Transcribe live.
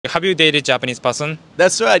have you dated Japanese person?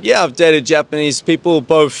 That's right, yeah, I've dated Japanese people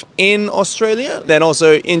both in Australia, then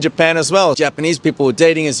also in Japan as well. Japanese people,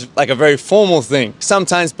 dating is like a very formal thing.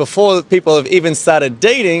 Sometimes before people have even started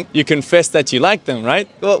dating, you confess that you like them, right?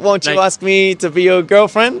 Well, won't you ask me to be your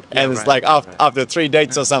girlfriend? Yeah, and it's right, like after 3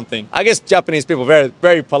 dates or something. I guess Japanese people are very,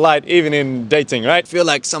 very polite even in dating, right? I feel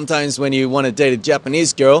like sometimes when you want to date a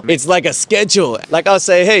Japanese girl, it's like a schedule. Like I'll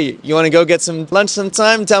say, hey, you want to go get some lunch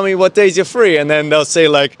sometime? Tell me what days you're free. And then they'll say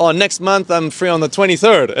like, oh, next month I'm free on the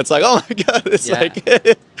 23rd. It's like, oh my God, it's like,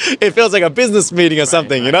 it feels like a business meeting or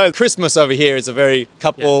something, you know? Christmas over here is a very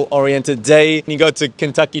couple-oriented day. You go to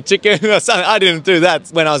Kentucky Chicken or something. I didn't do that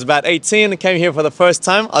when I was about 18. I came here for the first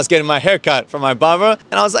time. I was getting my hair cut from my barber.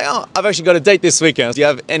 And I was like, oh, I've actually got a date this weekend. Do you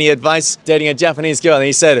have any advice dating a Japanese girl? And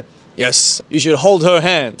he said, yes, you should hold her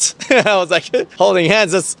hand. I was like, holding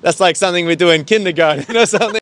hands, that's like something we do in kindergarten or something.